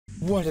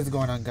What is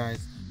going on, guys?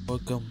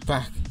 Welcome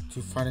back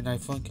to Friday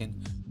Night Funkin',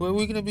 where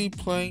we're gonna be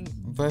playing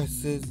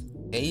versus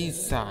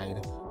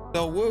A-side.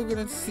 So we're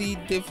gonna see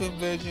different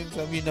versions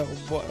of,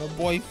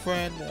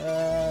 boyfriend,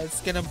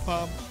 skin and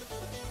pump,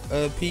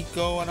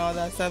 Pico, and all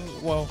that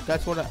stuff. Well,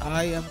 that's what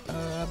I am.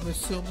 I'm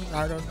assuming.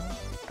 I don't know.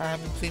 I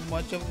haven't seen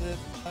much of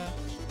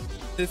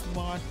this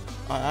mod.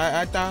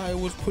 I thought it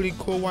was pretty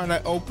cool when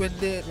I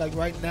opened it, like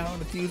right now,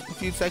 a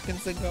few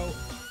seconds ago.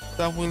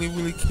 So I'm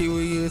really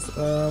curious.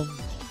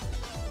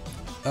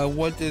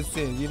 What this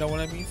is, you know what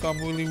I mean? So I'm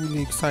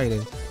really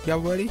excited. Y'all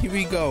ready? Here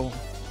we go.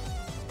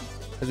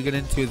 Let's get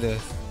into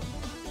this.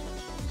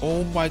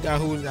 Oh my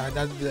god, who is that?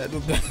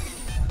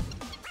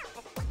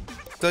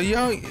 So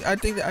yo, I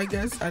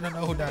guess I don't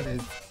know who that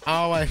is.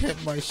 Oh, I hit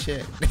my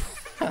shit.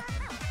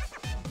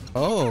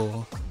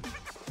 Oh,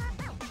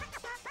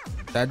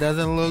 that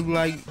doesn't look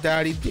like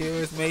Daddy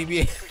Dearest.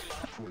 Maybe.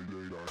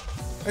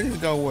 I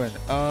just go win.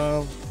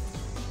 Oh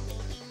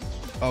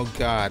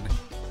god.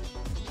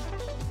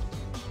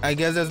 I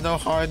guess there's no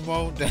hard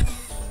mode.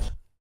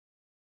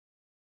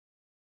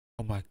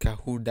 Oh my god,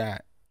 who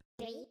that?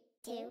 3,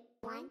 2,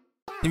 1,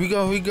 go.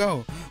 Here we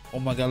go. Oh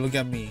my god, look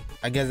at me.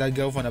 I guess that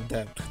girlfriend up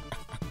there.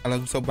 I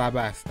look so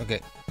badass.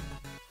 Okay.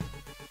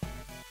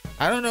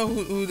 I don't know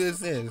who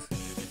this is.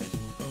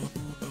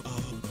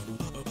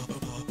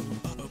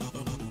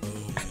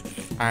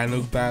 I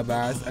look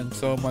badass, and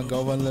so my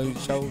girlfriend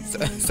looks so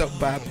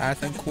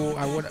badass and cool.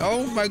 I would.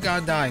 Oh my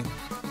god, dying.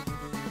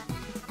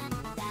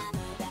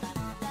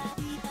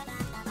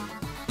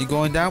 You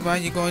going down,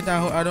 man? You going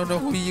down? I don't know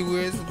who you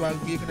is, but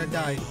you're gonna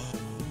die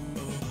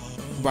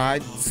by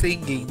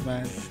singing,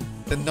 man.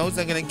 The notes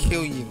are gonna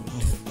kill you.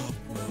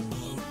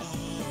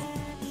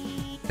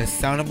 The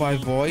sound of my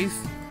voice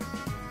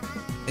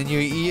in your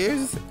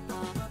ears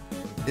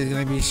is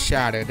gonna be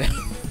shattered.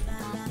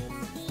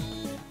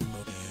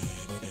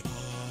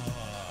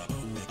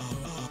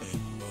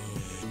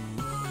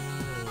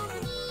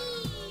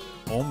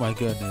 Oh my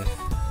goodness.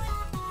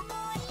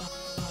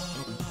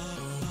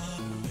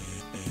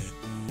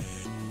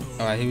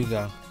 Alright, here we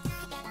go.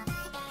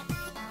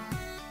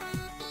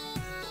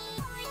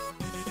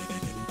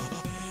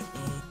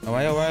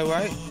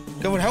 Alright.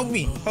 Come on, help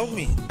me.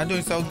 I'm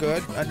doing so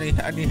good. I need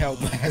help.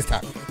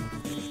 Stop.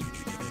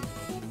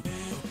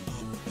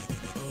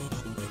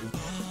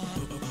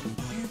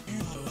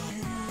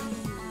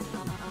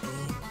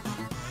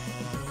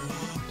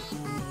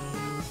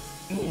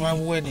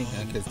 I'm winning.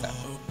 I can stop.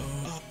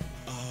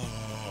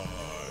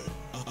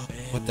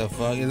 What the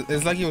fuck?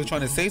 It's like he was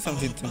trying to say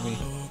something to me.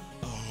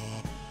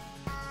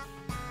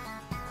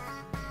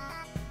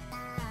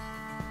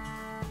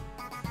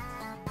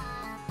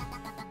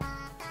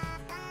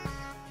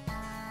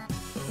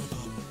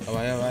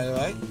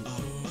 Alright.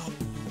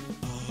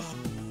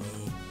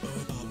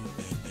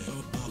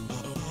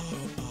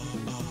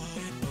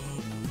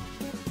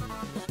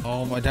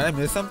 Oh my, did I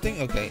miss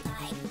something? Okay.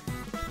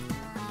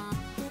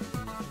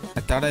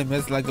 I thought I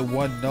missed like a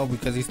one note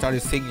because he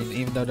started singing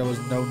even though there was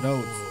no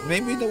notes.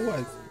 Maybe there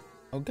was.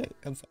 Okay,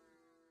 I'm sorry.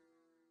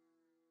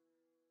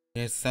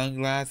 He has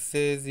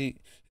sunglasses. He's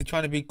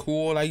trying to be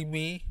cool like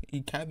me.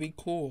 He can't be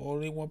cool.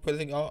 Only one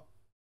person. Oh.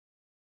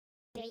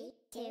 3,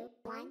 2,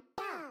 1,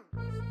 go.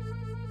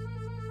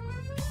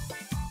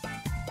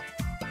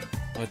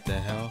 What the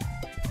hell?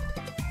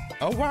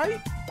 Oh,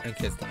 why? I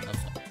kissed him. I'm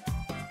sorry.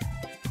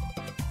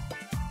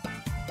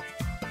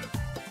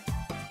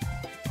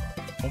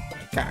 Oh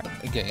my god.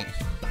 Okay.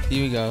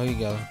 Here we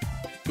go.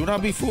 Do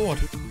not be fooled.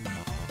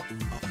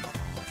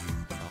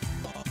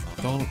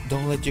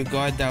 Don't let your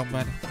guard down,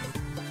 man.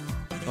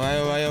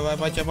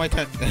 Alright. My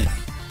turn.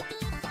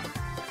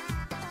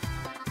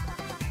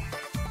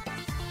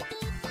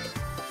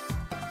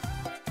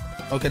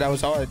 Okay, that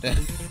was hard.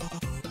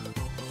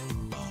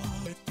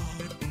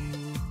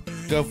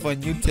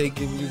 Girlfriend, you take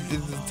it.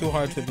 This is too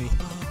hard for me.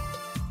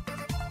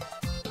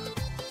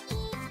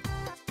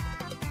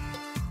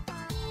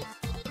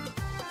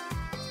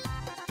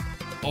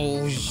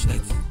 Oh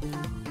shit.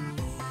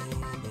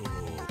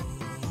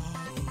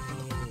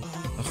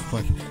 Oh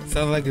my,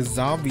 sounds like a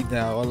zombie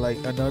now, or like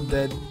an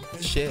undead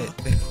shit.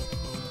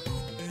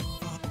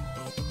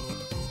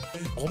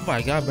 Oh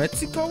my god,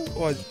 Mexico?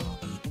 Or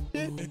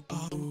shit?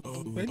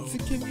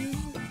 Mexican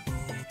music?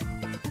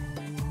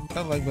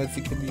 Sounds like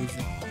Mexican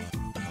music.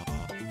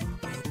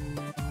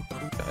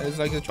 It's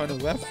like they're trying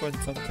to reference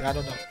something, I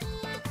don't know.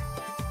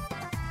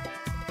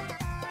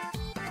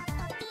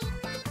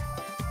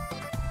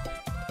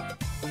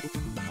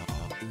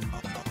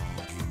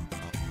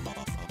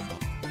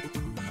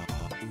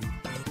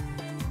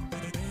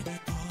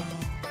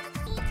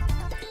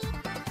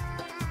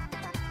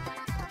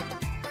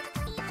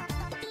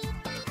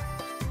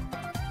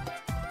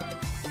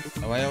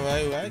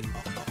 Alright.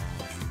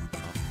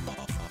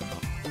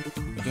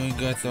 We're doing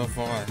good so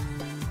far.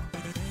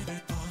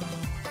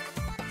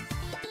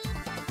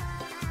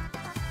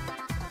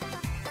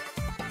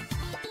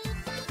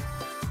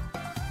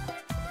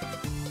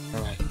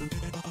 Alright.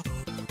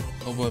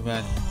 Oh boy,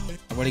 man.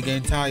 I'm already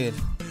getting tired.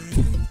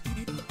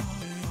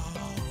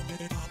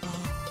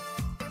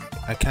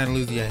 I can't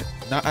lose yet.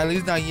 Not at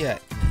least not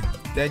yet.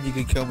 Then you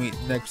can kill me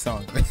next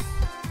song.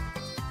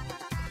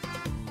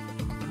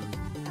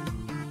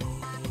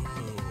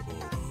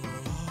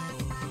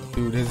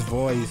 Dude, his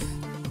voice.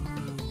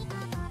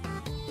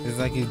 It's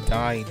like he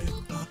died.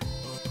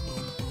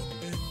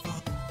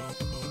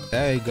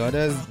 There you go.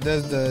 There's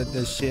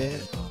the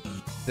shit.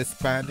 The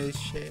Spanish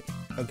shit.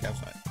 Okay, I'm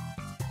sorry.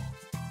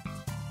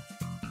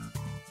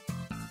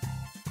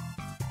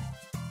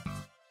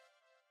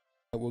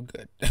 We're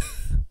good.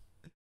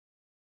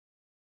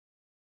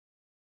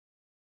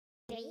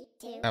 3,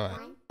 2, All right.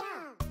 1, go!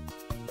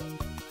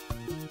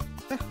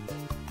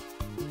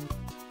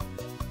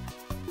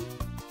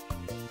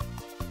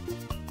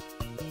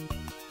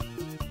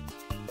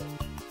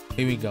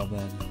 Here we go,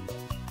 man.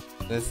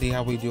 Let's see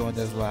how we do on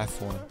this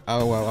last one.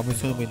 Oh well, I'm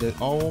assuming that.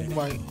 Oh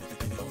my!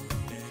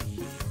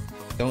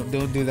 Don't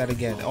do that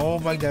again. Oh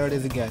my, there it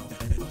is again.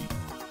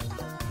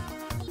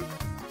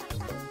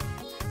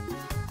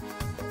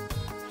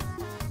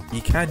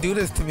 You can't do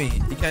this to me.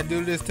 You can't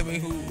do this to me.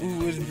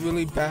 Who is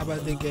really bad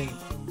at the game?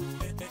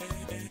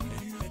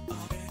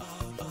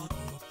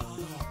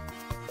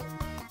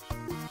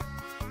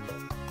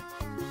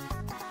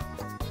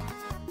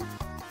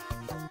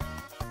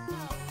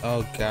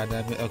 Oh god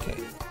damn it. Okay.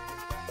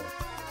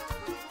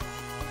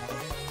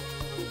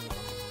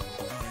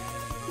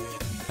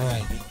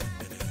 Alright.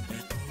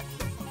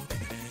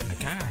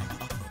 God.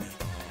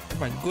 Oh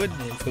my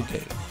goodness.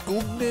 Okay.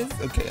 Goodness.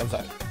 Okay, I'm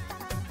sorry.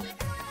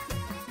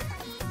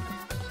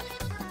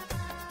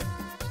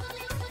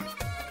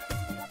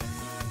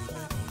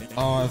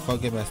 Oh, I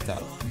fucking messed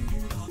up.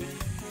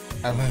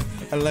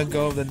 I let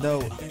go of the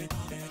note.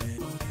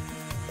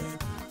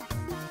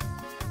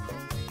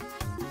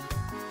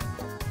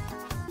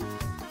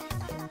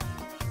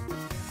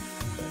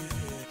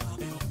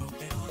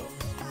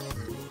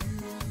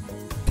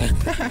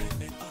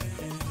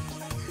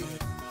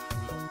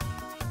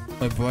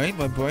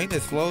 My brain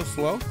is slow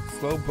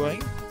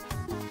brain.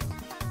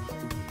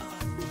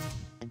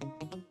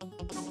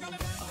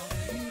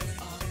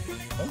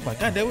 Oh my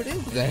god, there it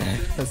is.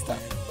 Let's stop.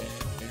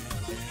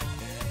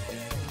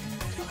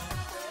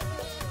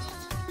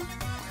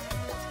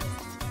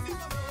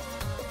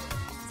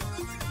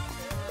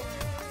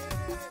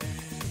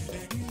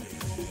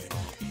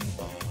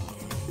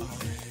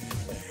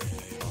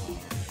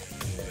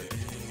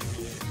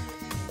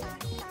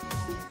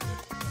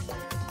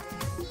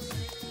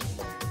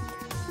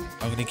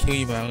 I'm gonna kill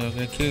you, man. I'm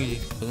gonna kill you.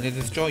 I'm gonna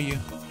destroy you.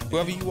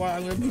 Whoever you are,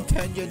 I'm gonna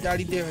pretend you're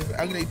Daddy Dearest.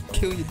 I'm gonna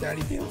kill you,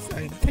 Daddy Dearest.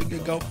 I'm gonna take your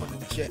girlfriend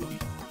and shit.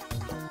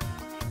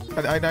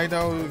 I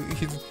know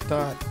he's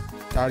not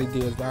Daddy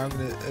Dearest, but I'm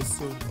gonna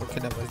assume.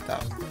 Okay, never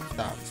stop.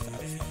 Stop.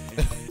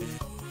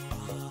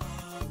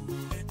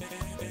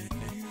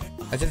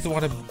 I just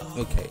wanna.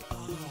 Okay.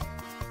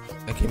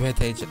 Okay, pay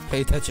attention.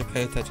 Pay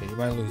attention. You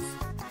might lose.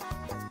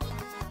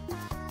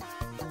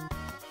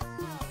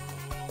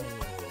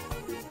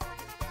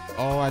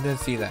 Oh, I didn't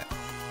see that.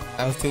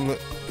 I was too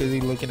busy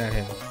looking at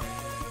him.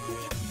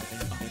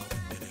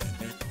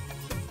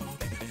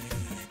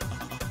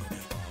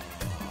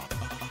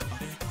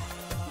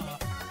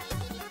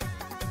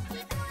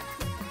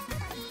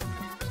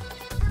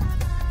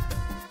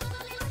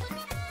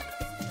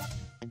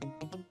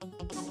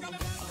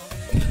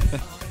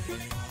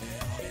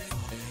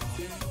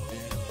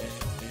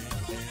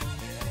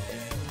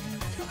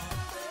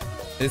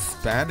 It's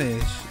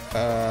Spanish.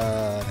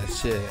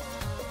 Shit.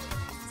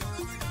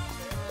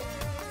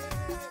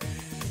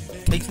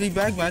 Takes me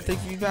back, man.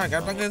 Takes me back.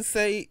 I'm not gonna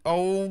say,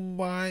 oh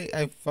my,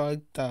 I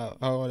fucked up.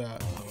 Hold on.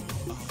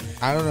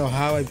 I don't know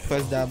how I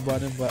pressed that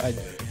button, but I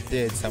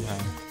did somehow.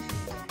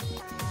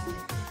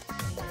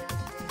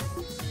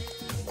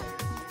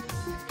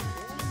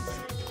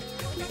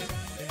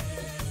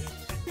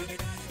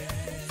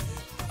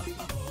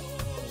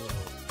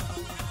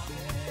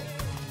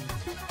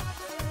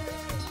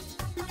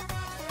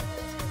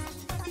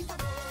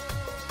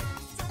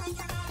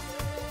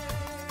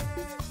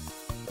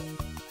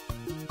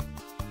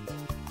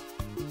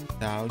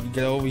 Now you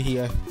get over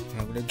here.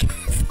 I'm gonna get.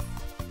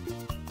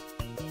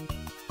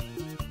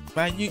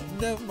 Man, you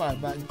never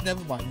mind, man.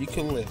 Never mind. You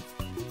can live.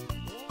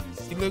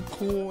 You look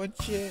cool and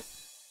shit.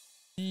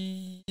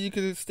 You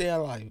can stay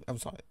alive. I'm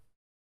sorry.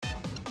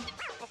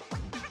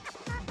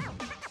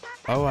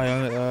 Oh, I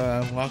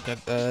unlock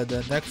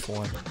the next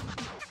one.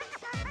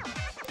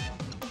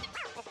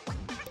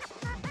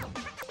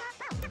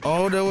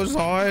 Oh, there was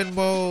hard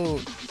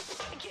mode,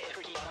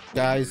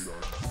 guys.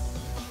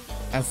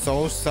 I'm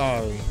so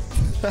sorry.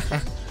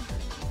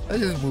 Let's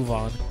just move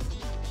on.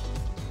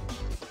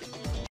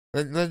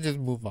 Let's just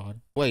move on.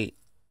 Wait,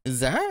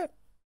 is that?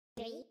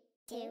 3,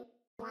 2,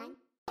 1,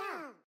 go!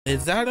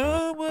 Is that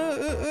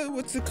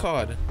what's it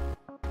called?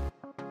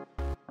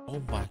 Oh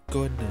my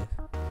goodness.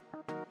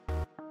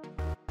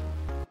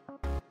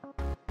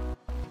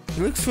 It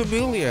looks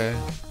familiar.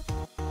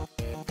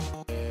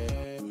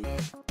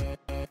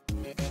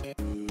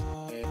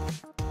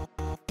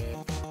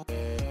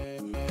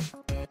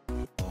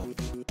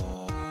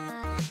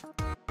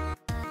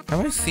 Have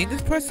I seen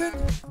this person?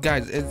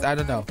 Guys, I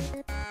don't know.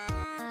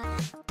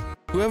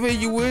 Whoever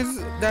you is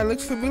that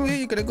looks familiar,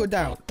 you're gonna go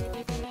down.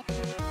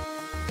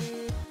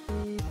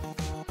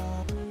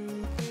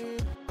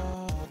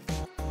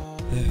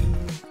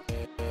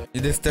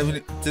 You're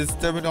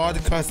disturbing all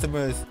the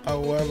customers or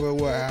wherever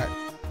we're at.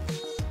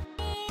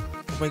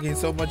 We're making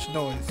so much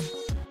noise.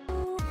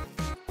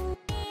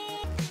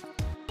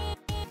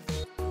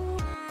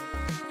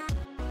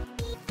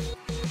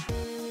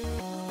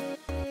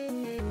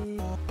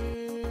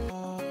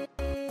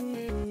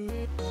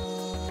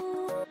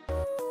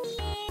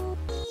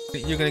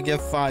 You're gonna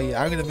get fired.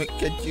 I'm gonna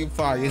get you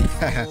fired.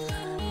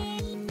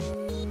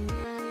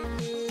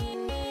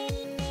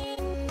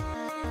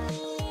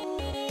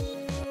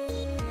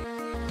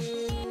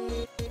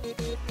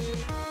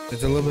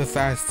 It's a little bit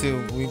fast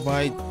too. We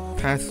might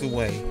pass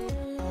away.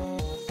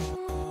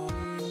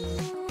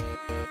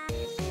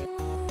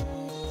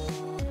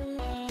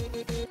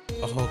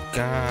 Oh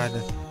God.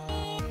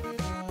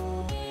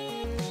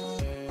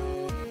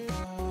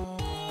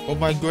 Oh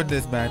my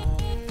goodness, man.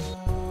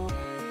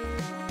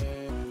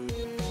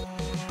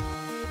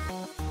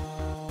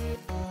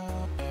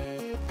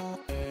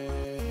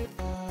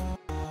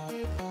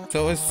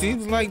 So it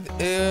seems like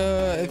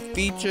it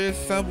features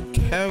some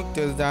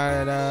characters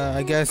that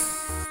I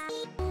guess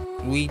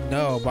we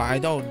know, but I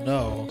don't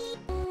know.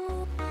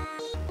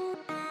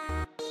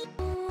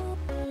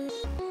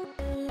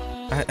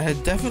 I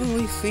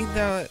definitely seen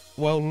that.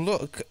 Well,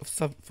 look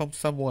from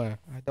somewhere.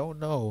 I don't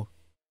know.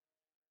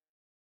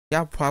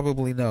 Y'all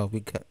probably know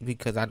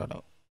because I don't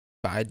know,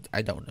 but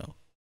I don't know.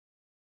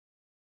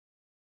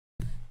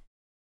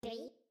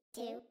 3,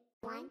 2,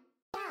 1,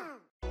 go!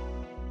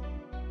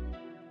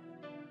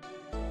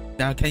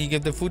 Now, can you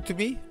give the food to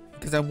me?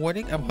 Because I'm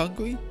waiting. I'm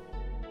hungry,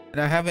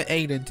 and I haven't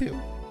eaten too.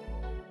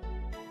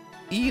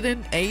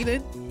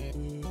 Aiden.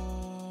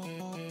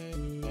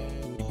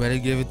 You better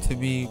give it to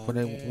me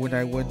when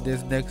I win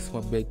this next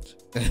one, bitch.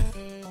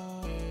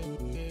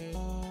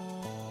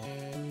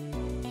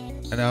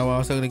 And I'm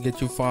also gonna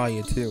get you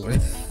fired too.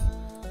 And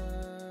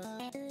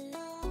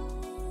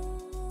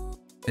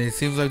it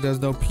seems like there's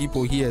no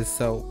people here,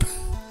 so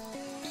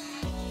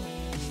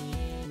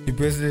your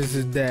business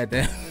is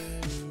dead.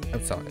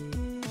 I'm sorry.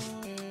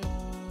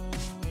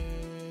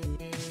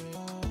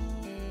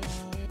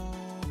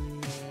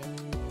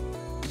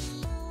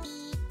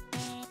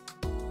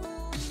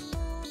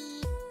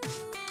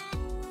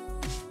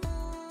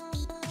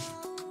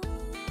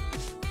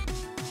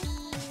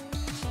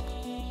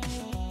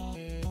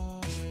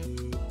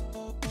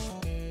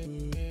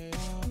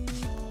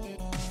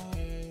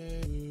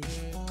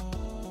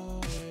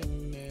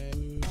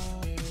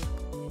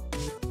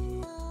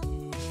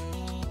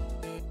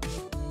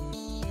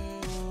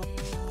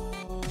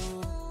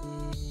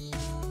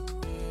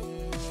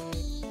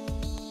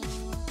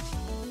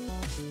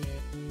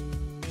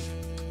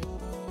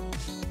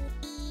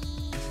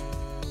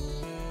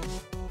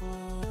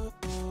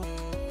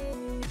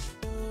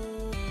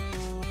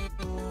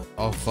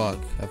 Oh fuck,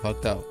 I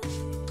fucked up.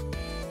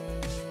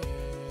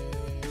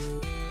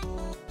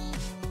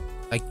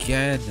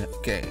 Again.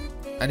 Okay,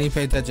 I need to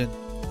pay attention.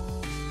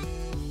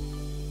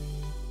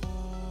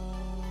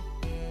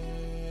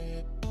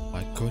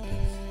 My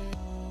goodness.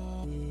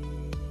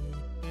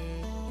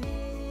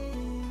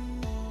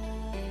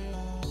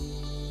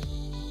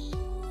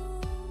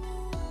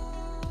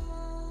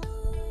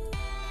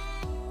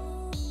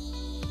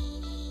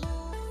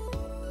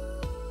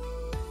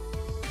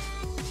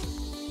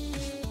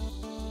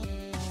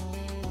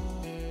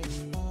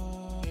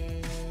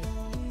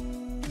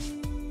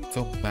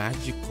 So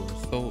magical,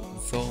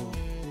 so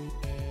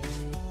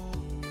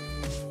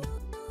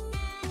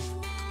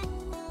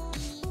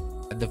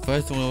and the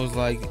first one was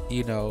like,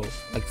 you know,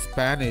 like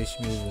Spanish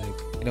music,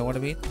 you know what I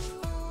mean?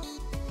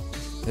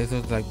 This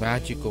one's like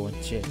magical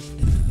and shit.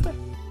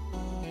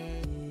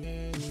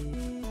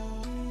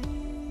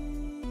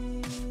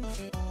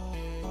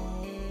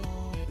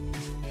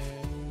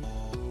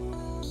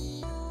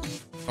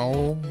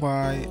 Oh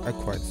my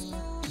Christ.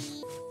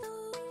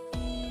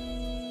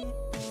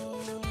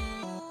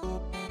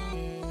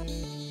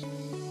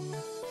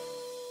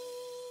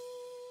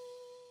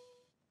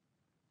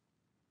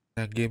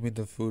 Now give me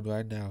the food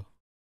right now.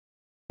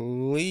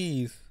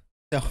 Please.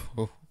 No.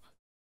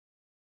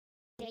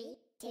 3,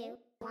 2,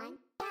 1,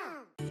 go!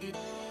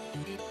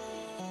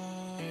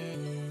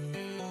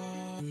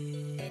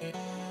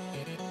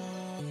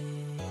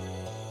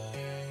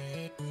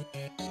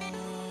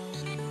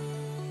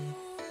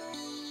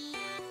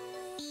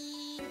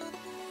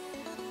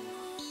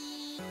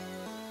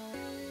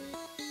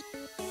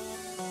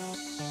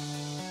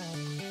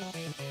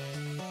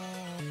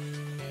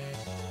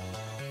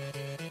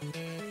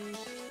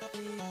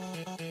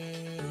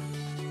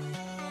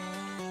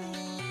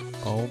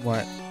 Oh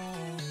my.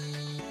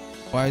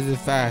 Why is it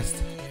fast?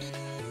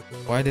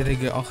 Why did it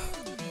get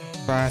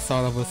fast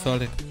all of a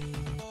sudden?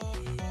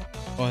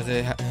 Or has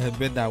it had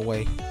been that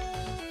way?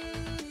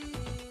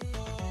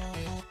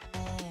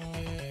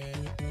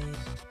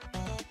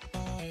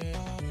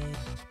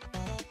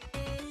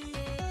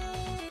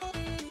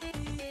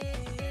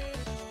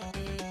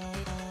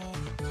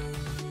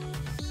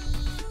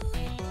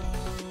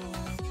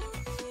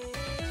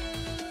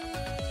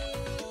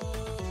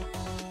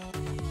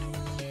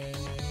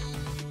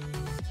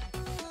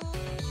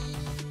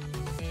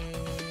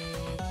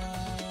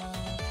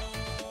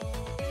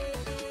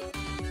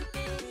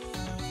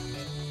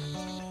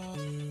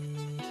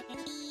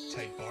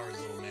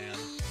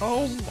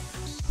 Oh,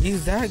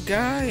 he's that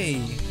guy.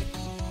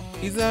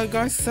 He's that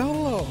guy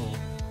Solo.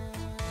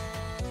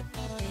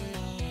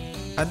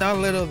 And not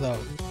little though.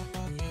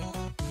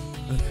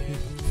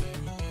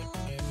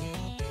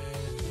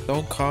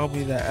 Don't call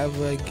me that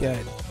ever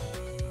again.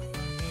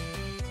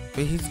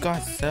 But he's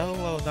got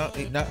Solo. Now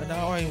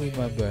I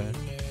remember.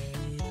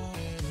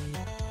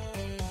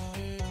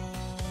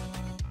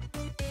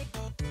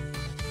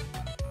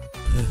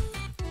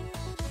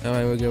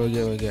 Alright,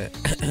 we're good.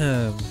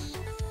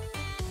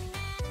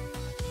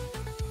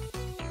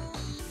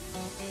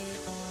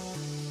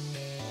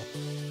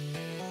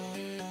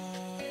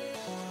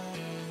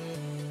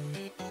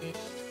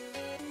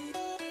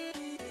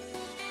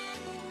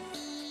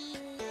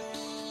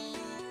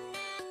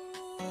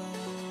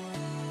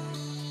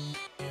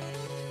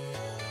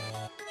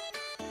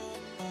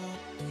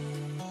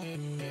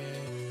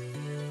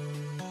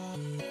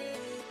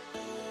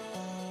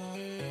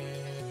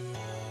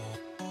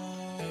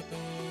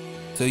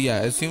 So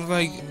yeah, it seems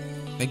like,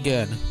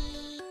 again,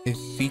 it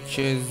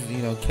features,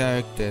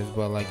 characters,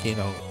 but like,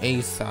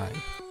 A side,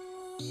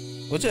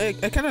 which I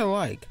kind of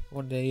like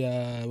when they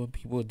when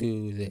people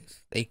do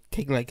this. They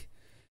take like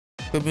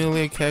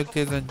familiar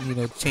characters and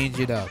change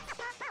it up.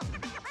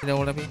 You know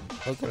what I mean?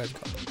 Okay, let's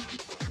go.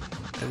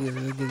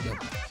 Let's go.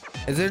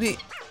 Is there any?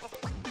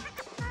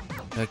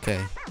 Okay.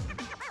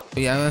 But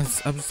yeah,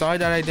 I'm sorry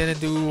that I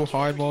didn't do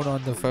hard mode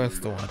on the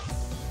first one.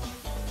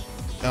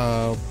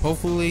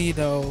 Hopefully,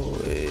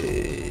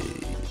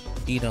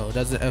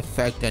 doesn't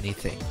affect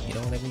anything. You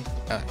know what I mean?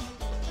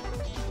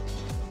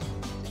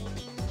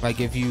 Like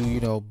if you,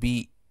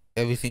 beat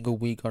every single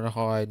week on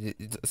hard,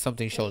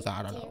 something shows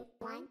out. I don't know.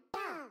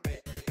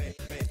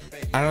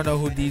 I don't know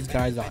who these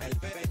guys are.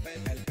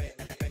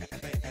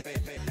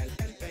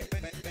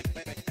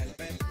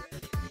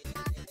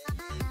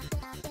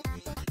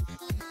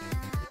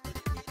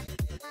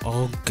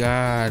 Oh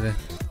God.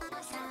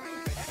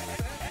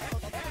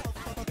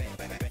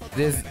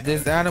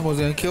 This animal's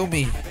gonna kill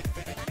me.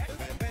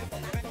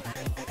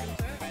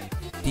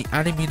 The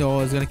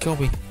animino is gonna kill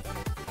me.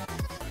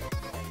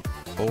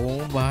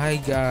 Oh my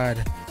God.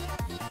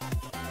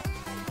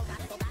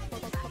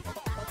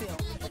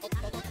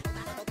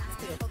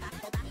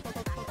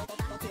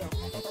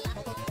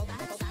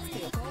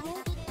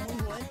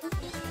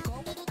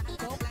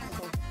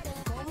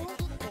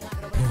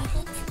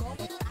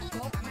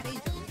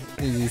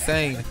 What is he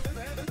saying?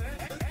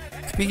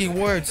 Speaking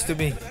words to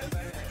me.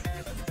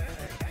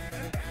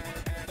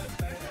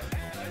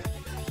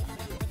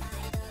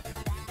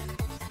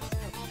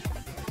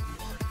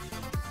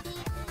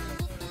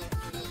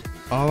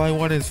 All I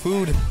want is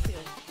food.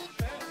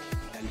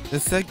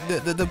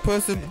 The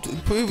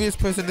previous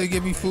person that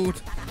gave me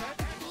food,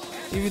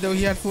 even though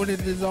he had food in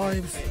his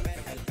arms.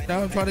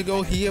 Now I'm trying to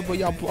go here, but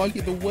y'all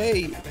blocking the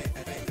way.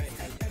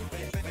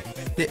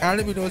 The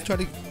enemy was trying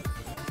to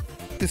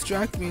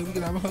distract me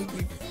because I'm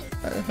hungry.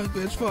 I'm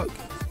hungry as fuck.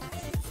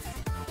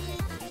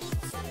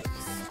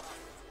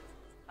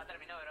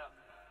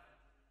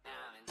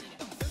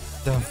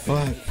 The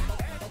fuck?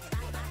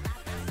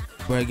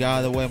 Bro, get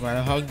out of the way, man.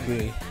 I'm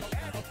hungry.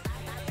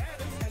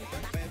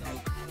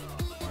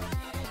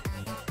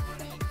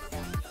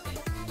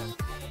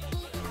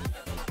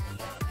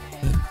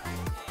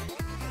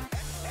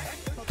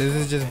 This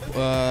is just,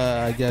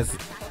 I guess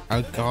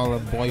I'll call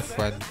him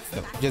boyfriend.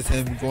 Just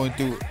him going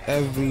through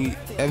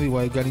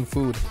everywhere getting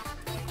food.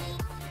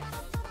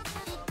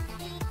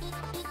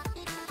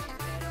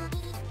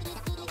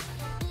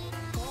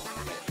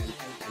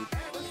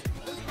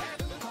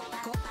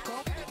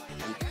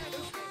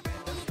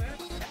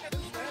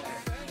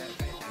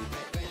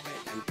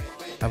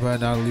 I better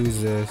not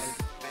lose this.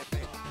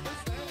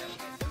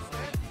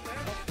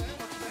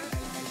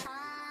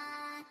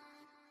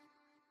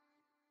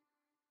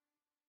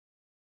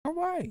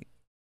 Alright.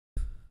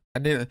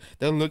 And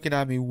they're looking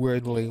at me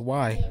weirdly.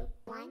 Why?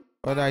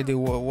 What I do?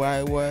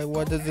 Why?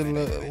 What does it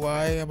look?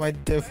 Why am I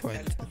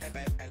different?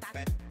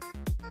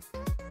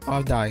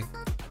 I'm dying.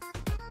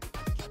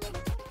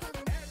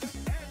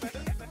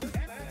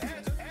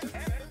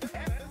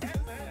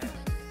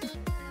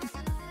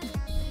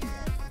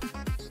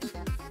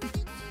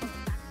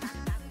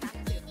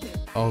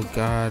 Oh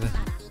God.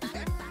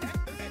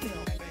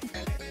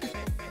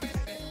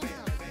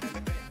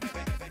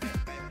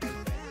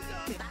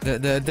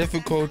 The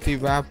difficulty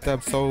wrapped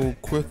up so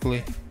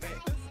quickly.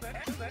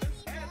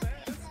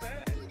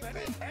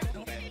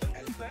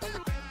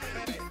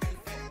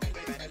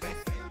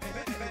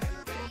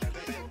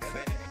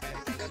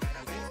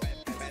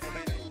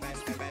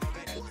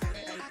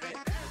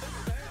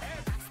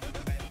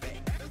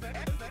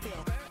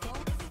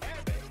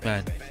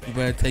 Man, you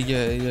better take your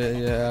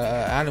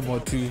animal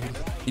to,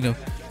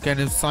 get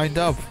him signed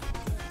up.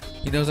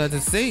 He knows how to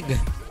sing.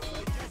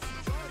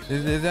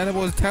 This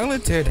animal is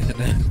talented.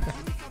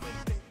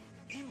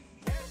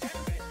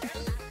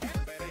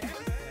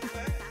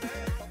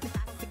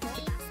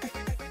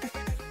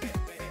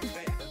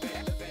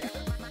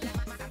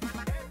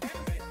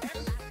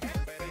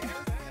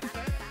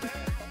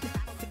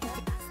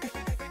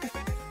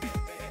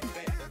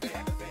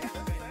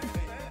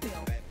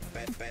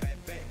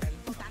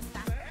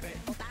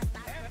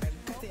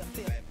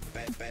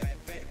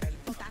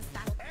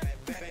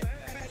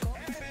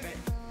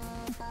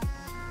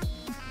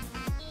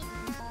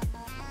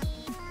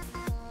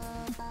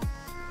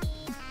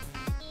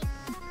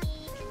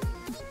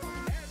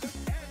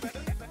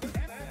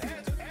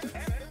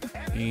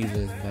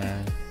 Jesus,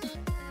 man.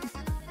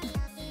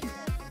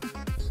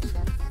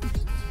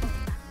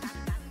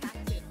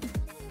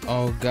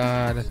 Oh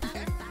God.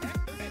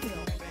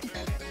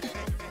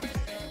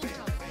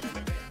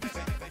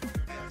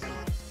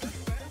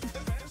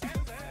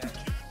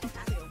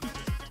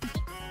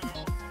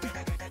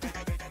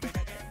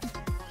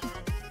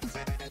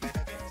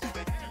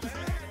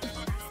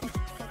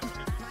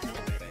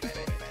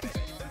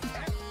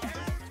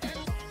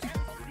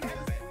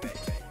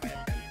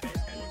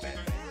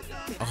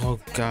 Oh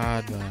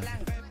God, man.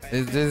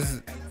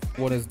 This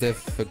one is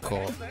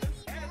difficult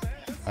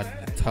and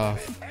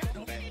tough.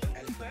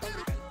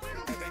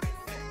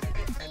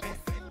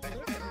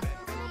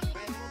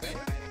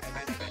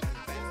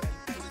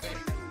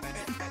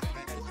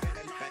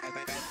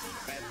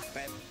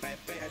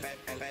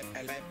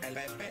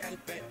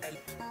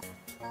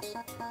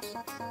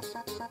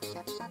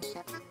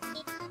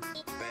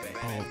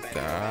 Oh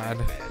God.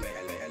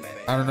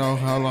 I don't know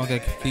how long I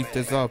can keep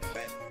this up.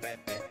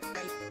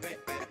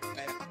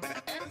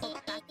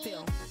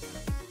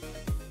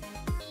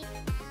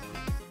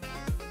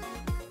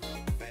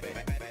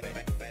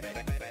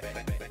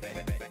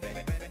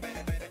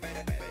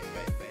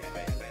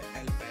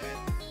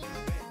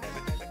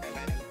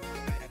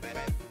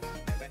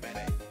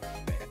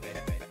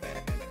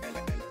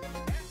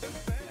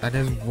 And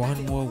there's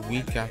one more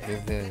week after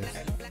this.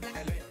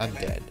 I'm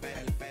dead.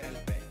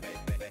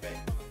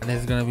 And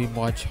it's gonna be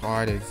much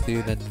harder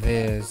too than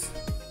this.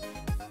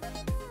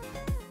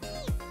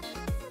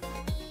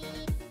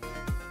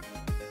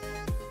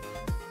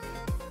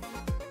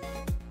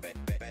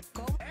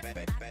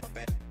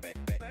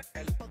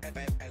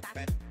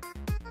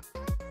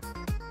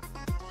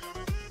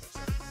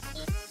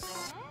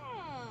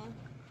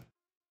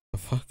 The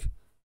fuck?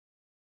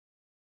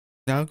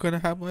 Now I'm gonna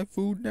have my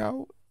food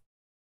now?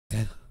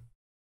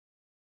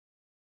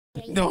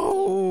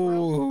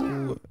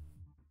 No!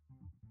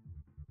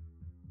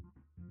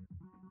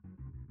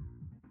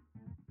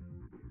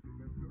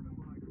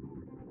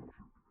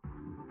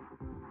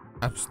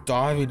 I'm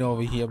starving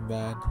over here,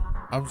 man.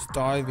 I'm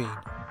starving.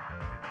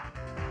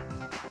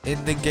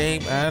 In the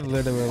game and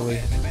literally.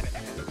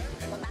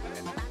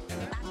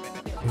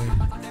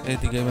 In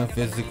the game and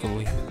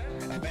physically.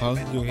 I'm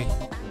hungry.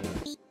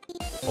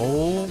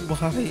 Oh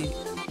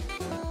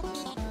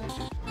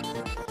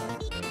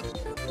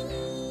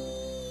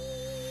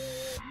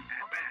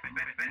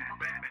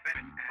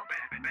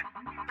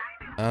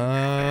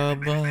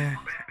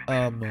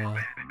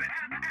my.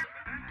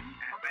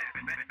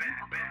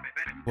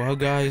 Well,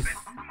 guys,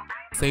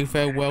 say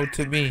farewell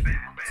to me.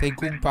 Say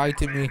goodbye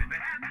to me.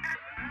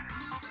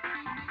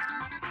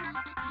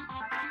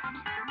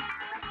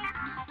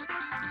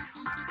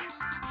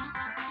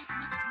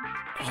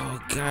 Oh,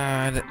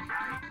 God.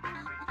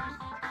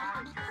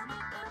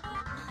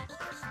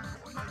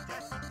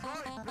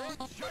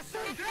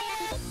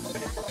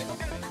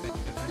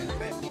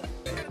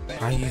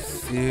 Are you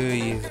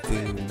serious,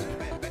 dude?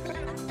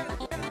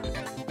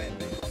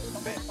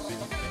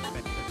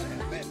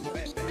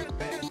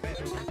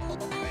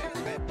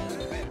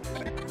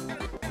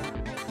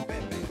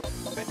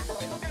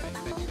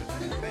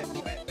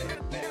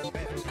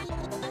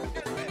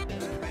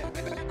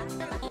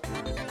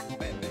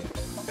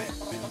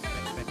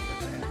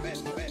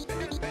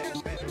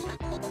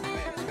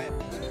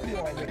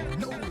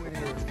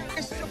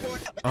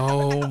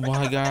 Oh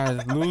my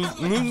God,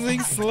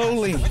 losing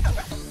slowly.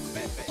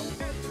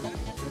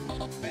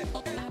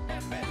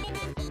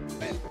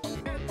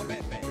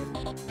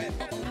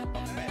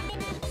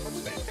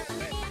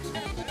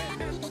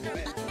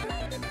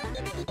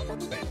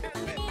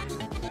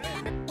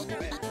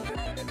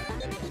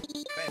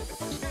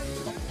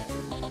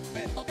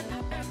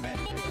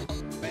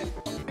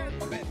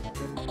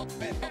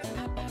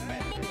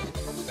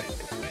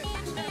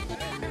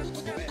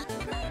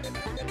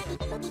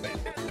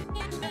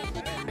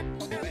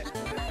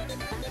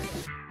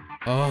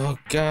 Oh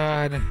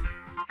God.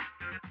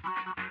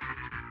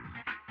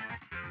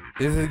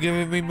 This is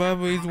giving me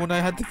memories when I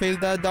had to face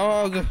that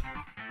dog.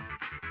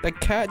 The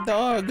cat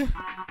dog.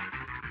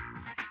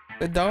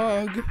 The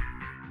dog.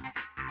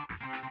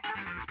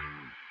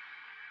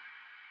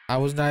 I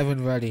was not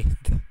even ready.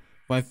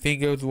 My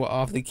fingers were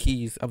off the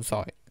keys. I'm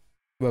sorry.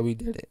 But we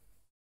did it.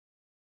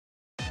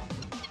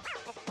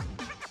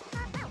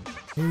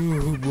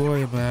 Oh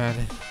boy,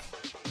 man.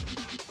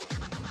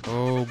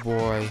 Oh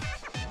boy.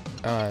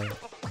 Alright.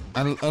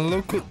 And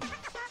look who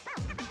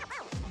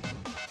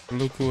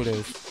it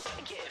is.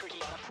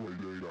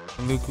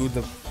 Look who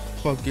the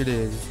fuck it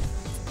is.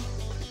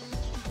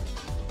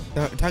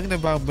 Talking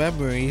about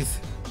memories.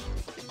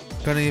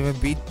 Gonna even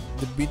beat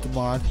the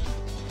mod.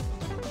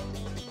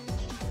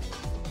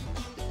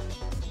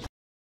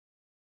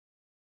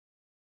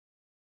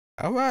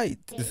 Alright.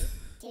 3,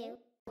 2,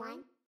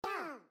 1,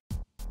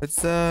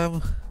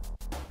 go.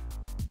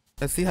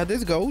 Let's see how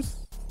this goes.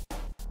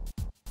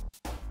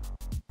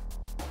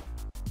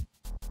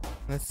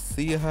 Let's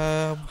see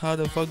how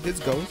the fuck this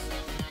goes.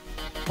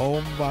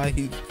 Oh my,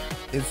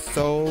 it's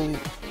so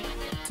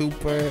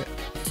super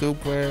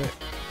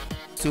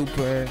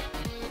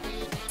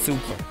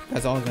super.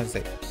 That's all I'm gonna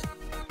say.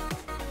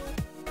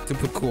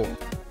 Super cool.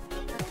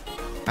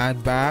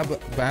 And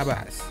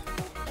Babas.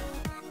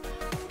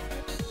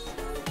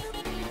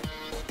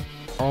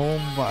 Oh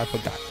my, I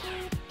forgot.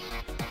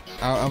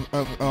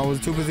 I was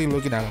too busy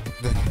looking at him.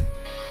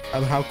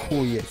 Of how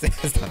cool he is.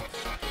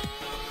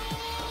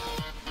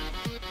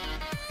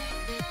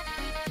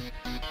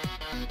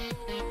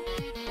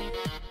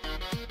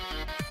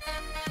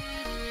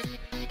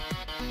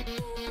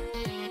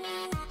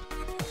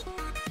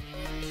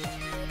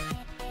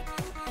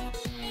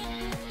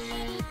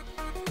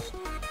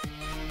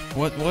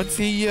 Once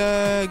he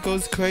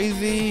goes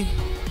crazy,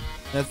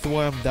 that's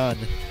where I'm done.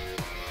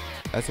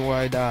 That's where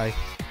I die.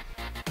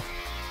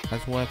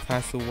 That's where I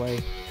pass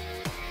away.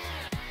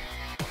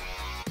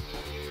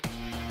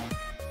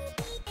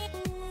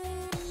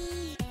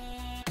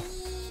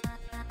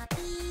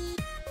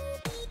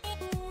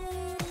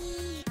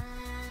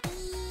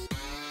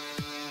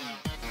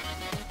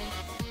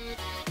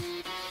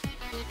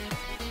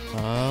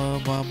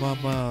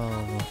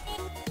 Mom.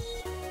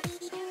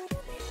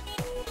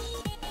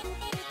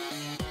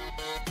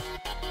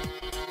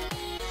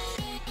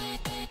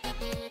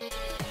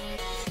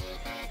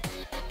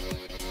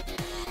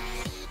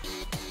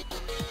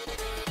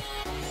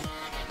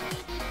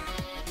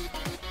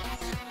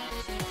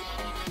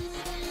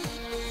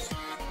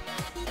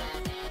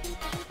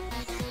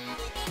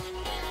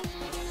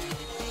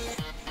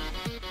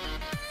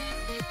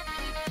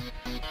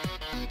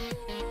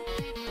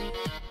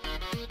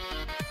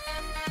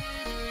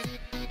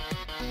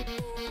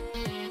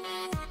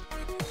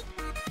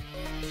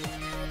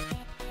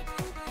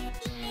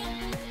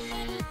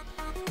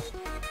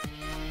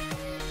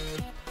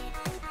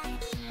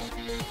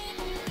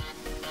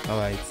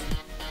 Alright.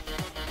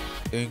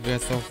 Doing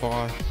good so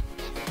far.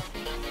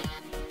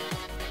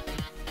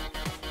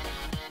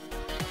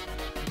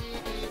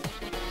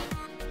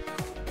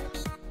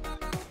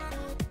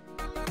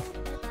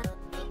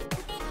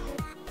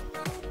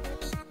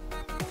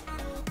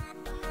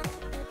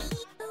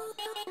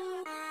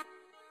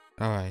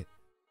 Alright.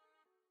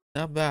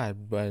 Not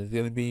bad, but it's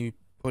gonna be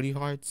pretty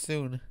hard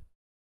soon.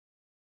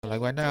 Like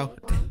right now.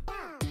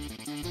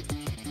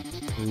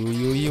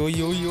 Ooh.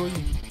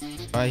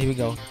 Alright, here we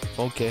go.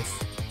 Focus.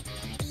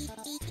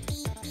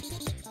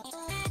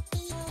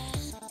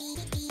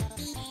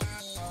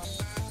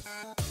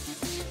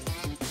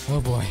 Oh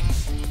boy.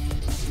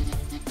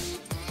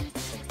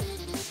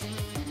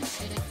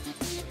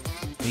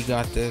 We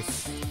got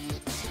this.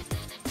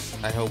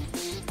 I hope.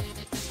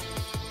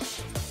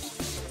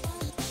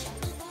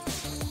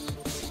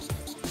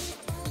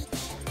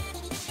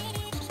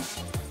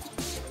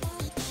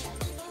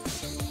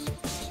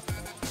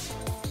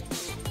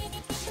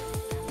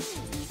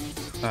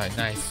 Alright,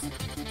 nice.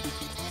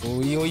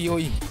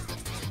 Oi.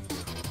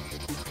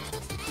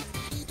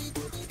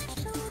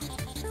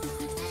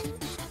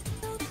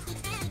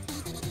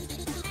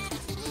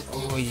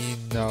 Oh, you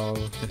know,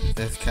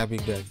 this can't be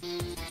good.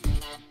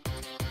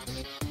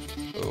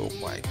 Oh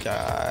my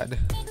god.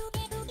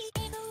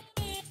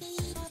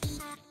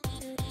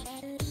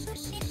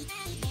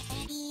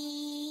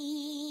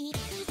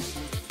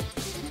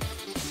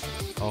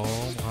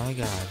 Oh my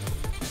god.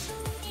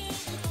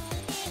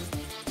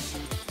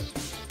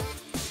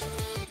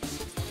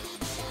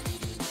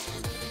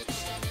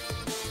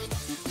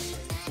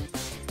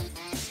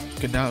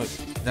 Okay,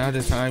 now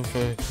the time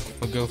for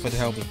girlfriend to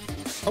help me.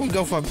 Oh,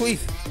 girlfriend,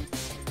 please.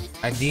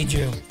 I need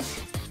you.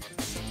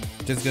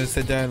 Just gonna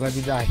sit there and let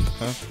me die,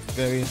 huh?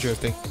 Very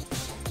interesting.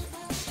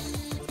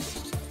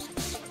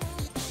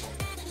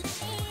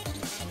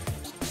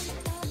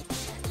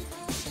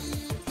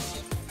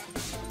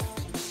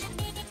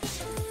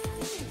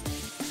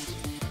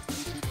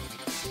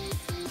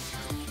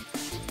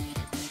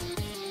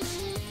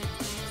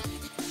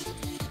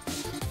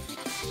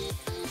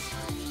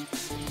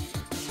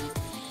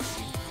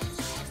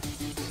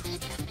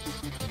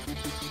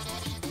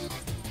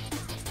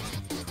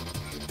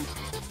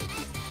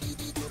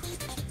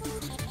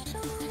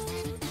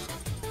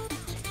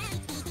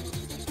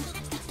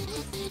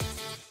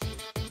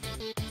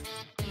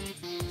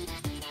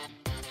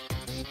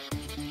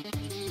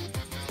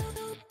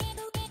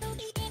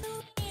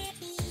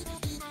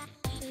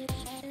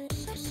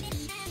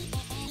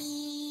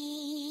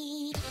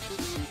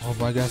 Oh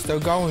my god, still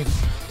going.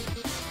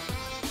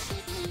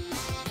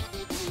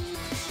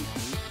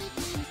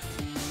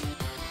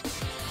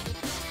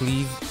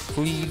 Please,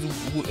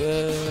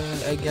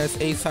 I guess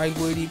A-side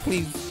worthy,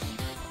 please.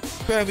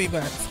 Spare me,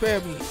 man, spare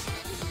me.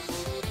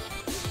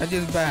 I'm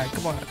just bad,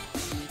 come on.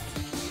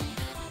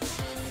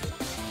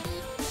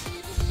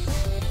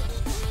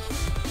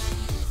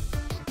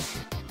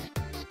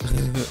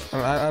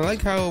 I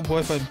like how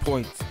boyfriend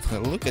points.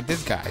 Look at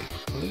this guy.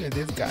 Look at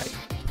this guy.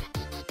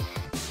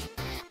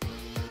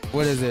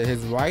 What is it?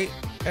 His right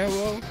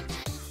arrow?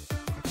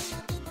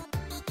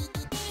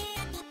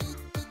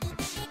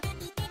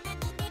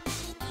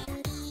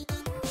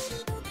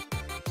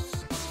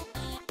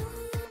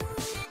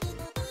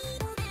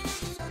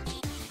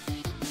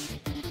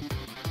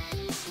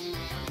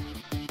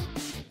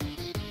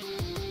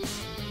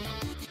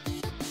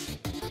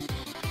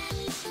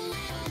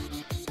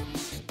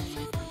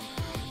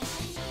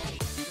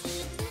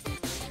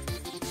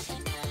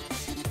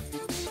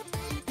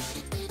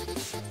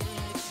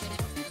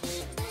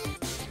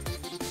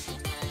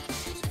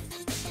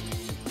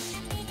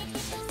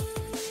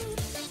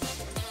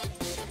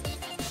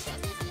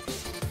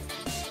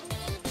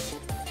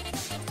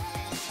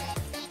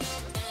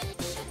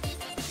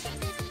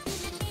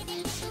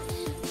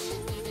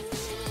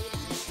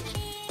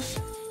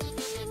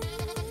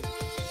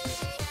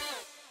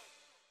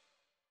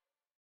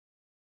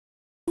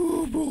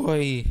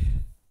 boy.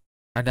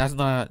 And that's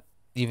not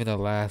even the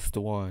last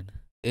one,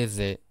 is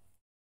it?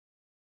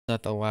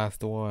 Not the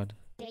last one.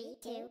 3,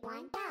 2,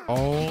 1, go.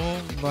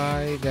 Oh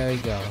my, there we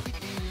go.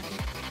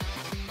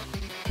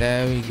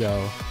 There we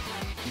go.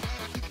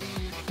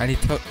 And he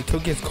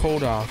took his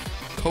coat off.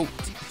 Coat,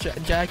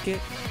 jacket.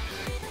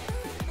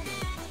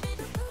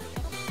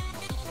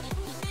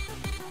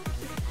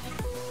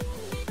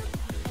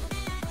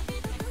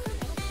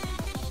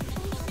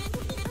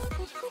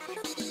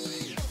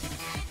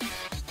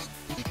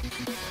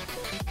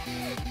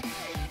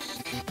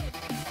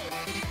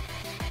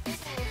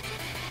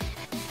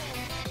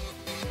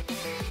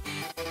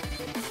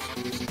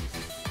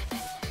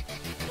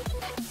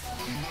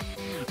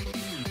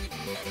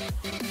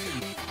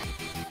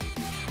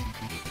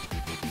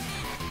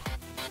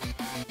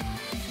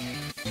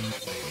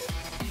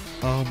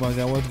 Oh my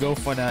god, let's go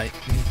for that.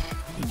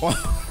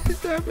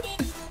 Damn it.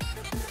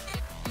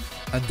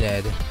 I'm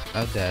dead.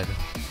 I'm dead.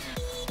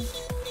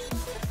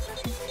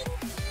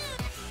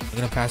 I'm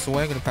gonna pass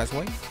away. I'm gonna pass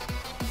away.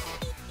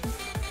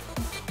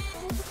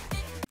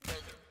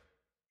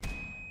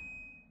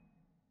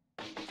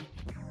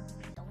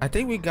 I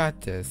think we got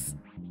this.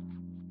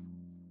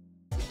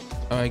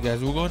 Alright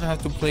guys, we're gonna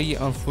have to play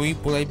it on free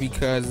play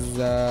because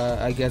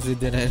I guess it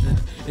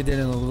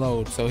didn't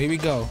load. So here we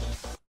go.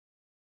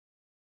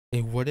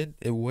 It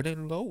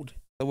wouldn't load.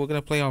 So we're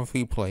gonna play on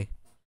free play.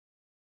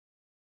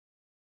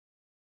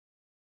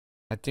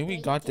 I think we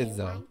got this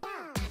though.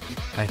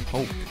 I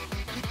hope.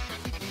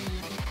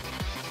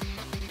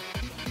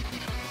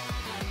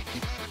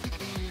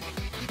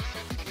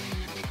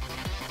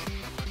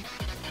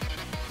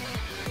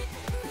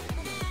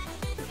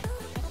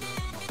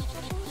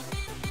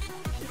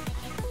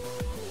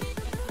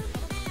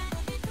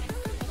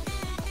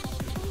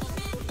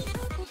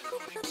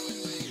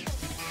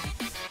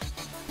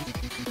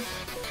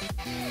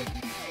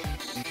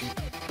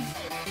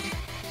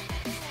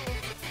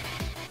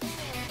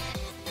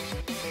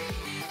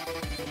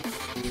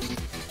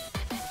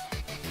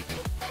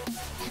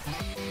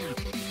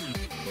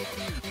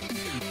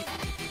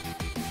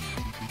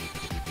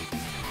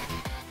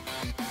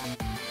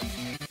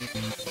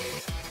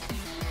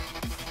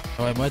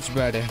 Alright, much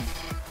better.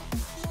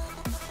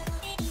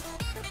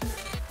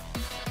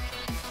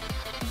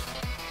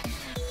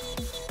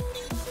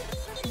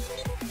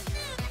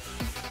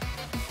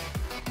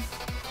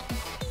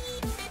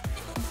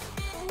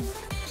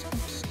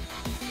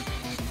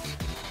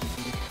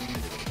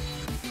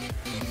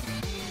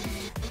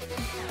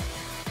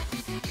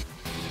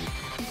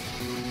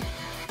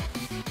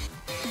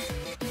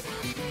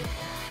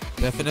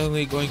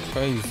 Definitely going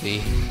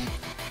crazy.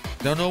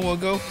 Don't know what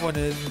girlfriend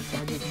is.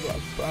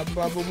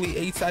 Probably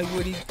A-side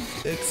would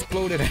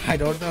exploded. I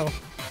don't know.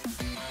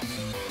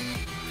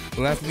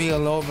 Left me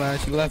alone, man.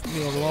 She left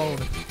me alone.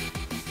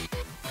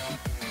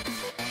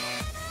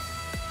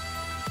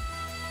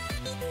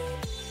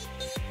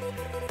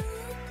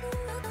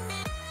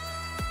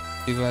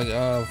 She's like,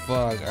 oh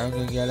fuck, I'm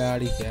gonna get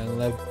out of here and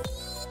let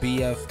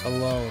BF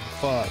alone.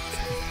 Fuck.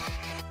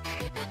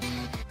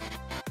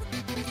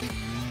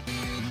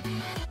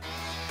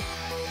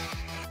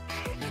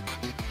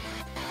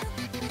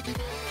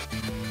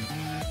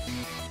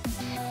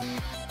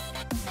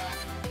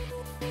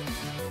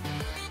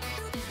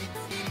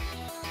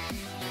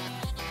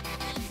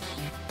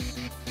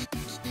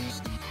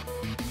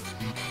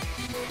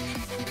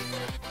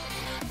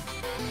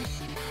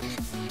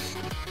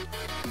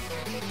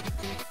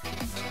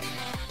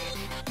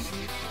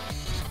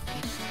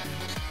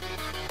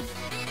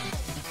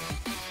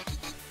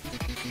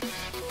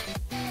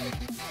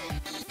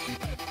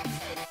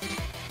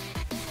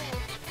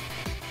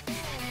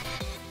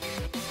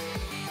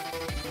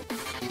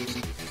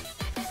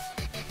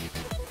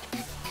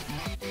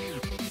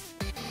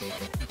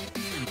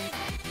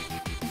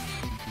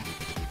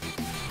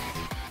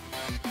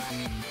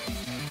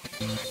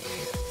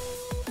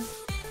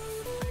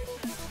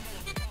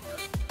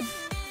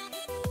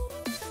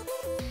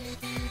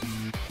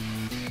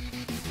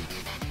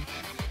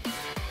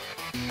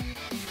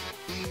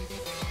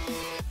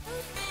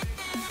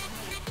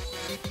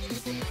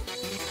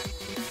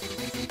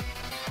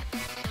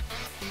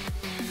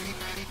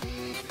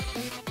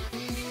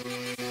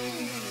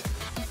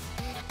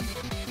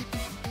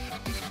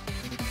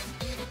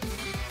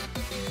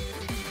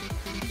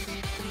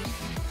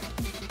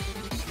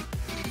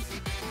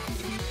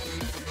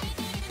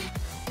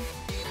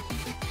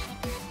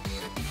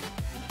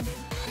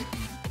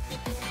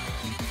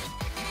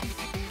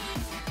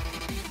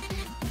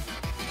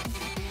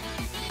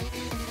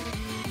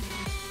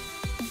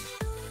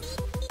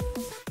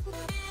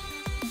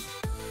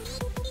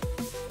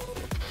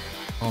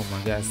 Oh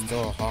my god,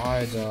 still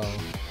hard though.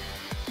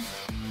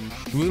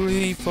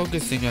 Really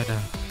focusing on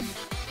that.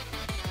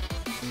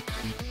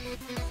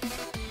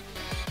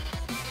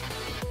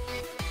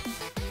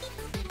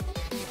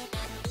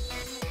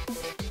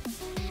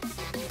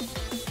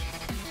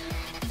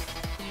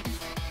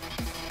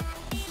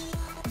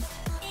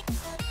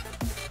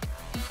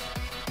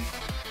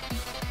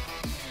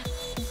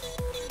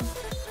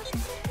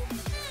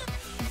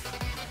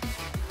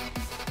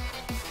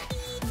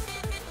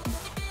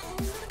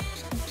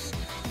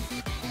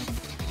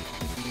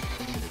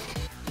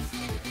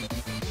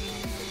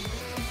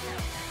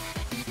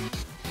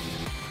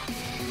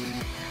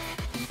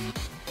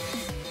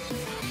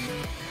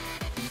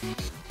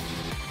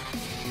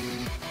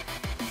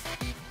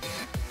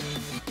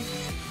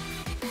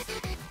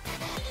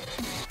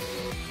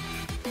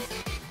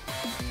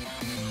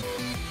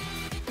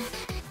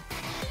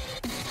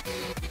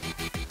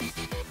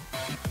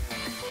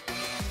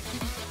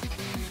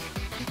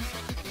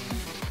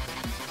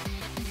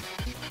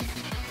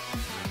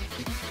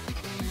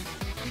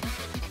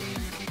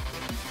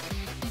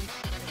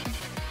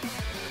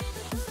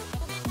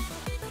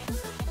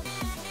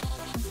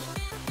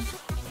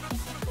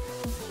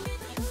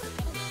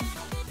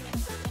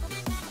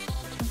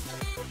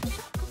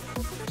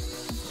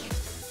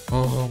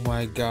 Oh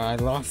my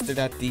god, I lost it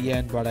at the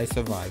end, but I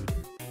survived.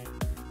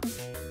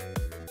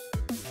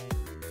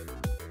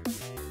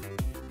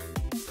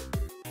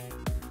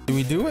 Did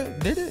we do it?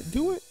 Did it?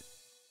 Do it?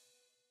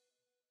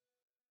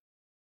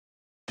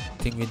 I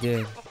think we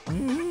did.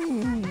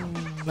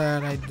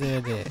 Man, I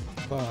did it.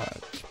 Fuck.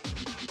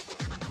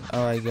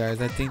 Alright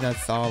guys, I think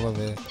that's all of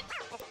it.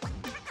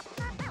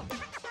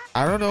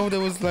 I don't know if there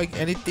was like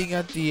anything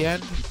at the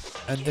end,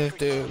 and if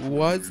there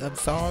was, I'm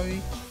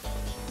sorry.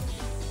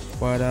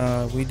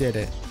 But we did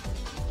it.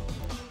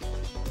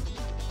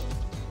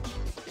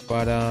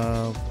 But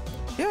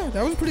yeah,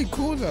 that was pretty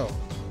cool though.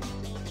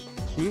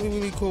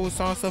 Really cool.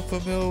 Saw some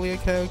familiar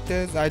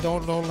characters. I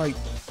don't know like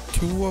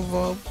two of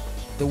them.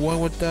 The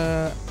one with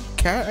the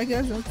cat, I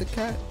guess that's the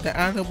cat, the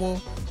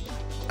animal,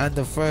 and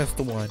the first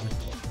one.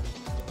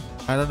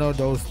 I don't know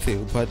those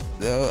two, but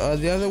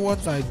the other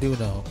ones I do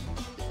know.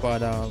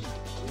 But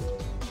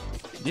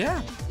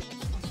yeah,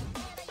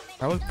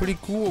 that was pretty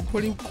cool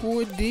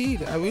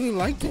indeed. I really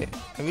liked it.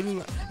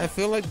 I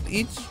feel like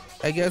each,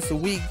 I guess, a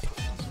week.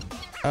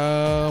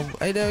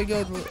 Hey, there we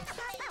go.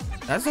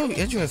 That's so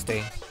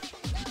interesting.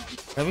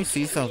 Let me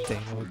see something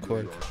real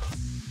quick.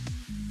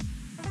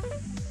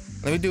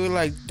 Let me do it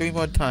like 3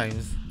 more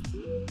times.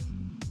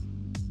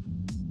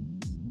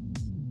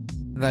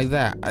 Like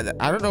that.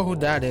 I don't know who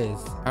that is.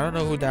 I don't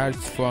know who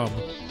that's from.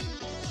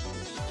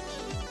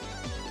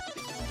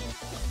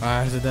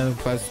 So then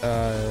plus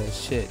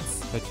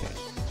shits. Okay.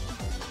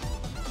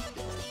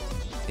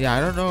 Yeah, I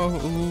don't know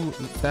who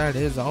that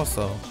is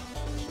also.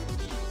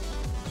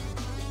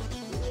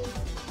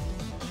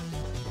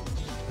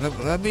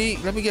 Let me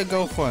get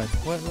GoFund.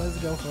 Let's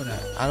go for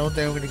that. I don't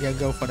think I'm gonna get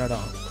GoFund at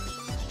all.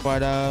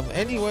 But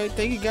anyway,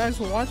 thank you guys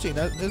for watching.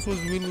 This was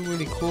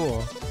really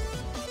cool.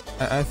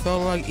 I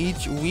felt like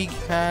each week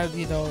had,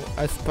 you know,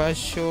 a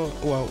special,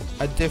 well,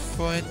 a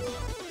different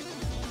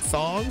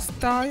song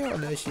style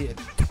and that shit.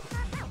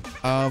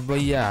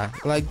 But yeah,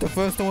 like the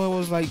first one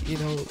was like, you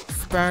know,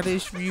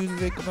 Spanish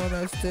music and all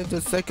that stuff.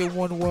 The second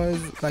one was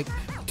like,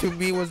 to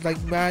me, was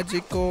like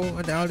magical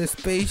and outer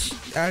space-ish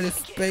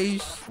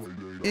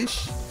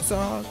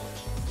song.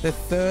 The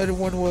third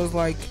one was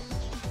like,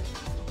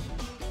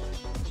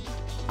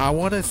 I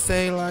want to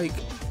say like,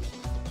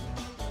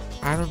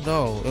 I don't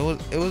know.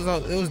 It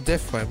was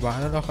different, but I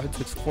don't know how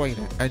to explain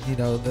it. And you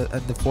know,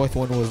 the fourth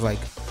one was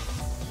like,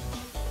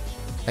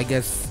 I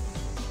guess,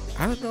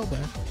 I don't know,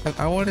 man.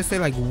 I want to say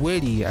like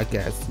witty, I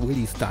guess,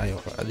 witty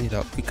style, you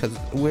know, because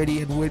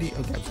witty. Okay,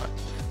 I'm sorry.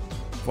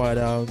 But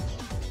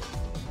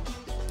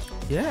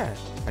yeah,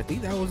 I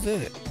think that was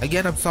it.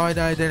 Again, I'm sorry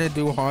that I didn't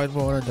do hard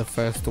mode on the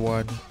first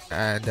one,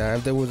 and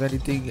if there was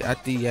anything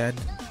at the end,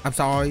 I'm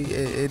sorry.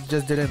 It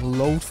just didn't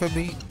load for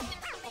me,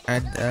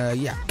 and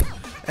yeah.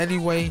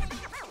 Anyway,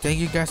 thank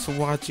you guys for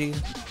watching.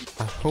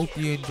 I hope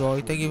you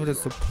enjoyed. Thank you for the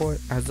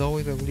support. As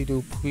always, I really do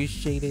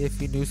appreciate it.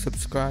 If you're new,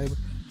 subscribe,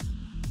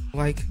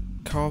 like,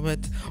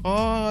 comment,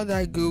 all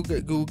that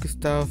Google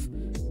stuff.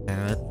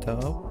 And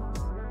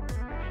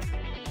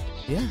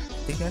yeah, I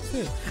think that's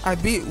it. I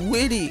beat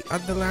Witty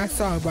on the last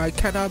song, but I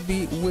cannot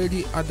beat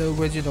Witty on the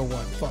original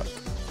one. Fuck.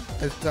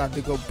 It's time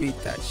to go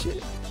beat that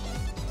shit.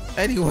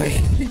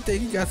 Anyway,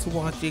 thank you guys for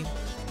watching.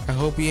 I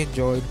hope you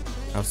enjoyed.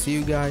 I'll see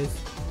you guys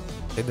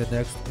in the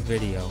next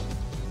video.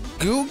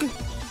 Goog.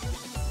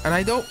 And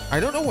I don't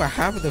know what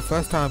happened the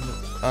first time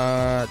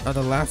on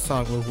the last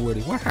song with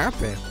Woody. What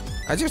happened?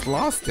 I just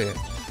lost it.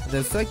 And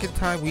the second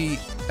time we,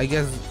 I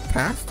guess,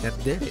 passed and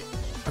did it.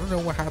 I don't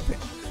know what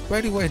happened.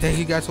 But anyway, thank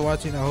you guys for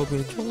watching. I hope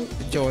you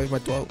enjoy my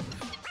throat.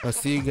 I'll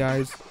see you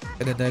guys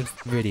in the next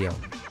video.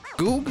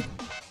 Goog.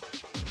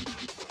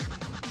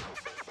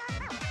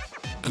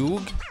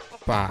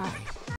 Bye.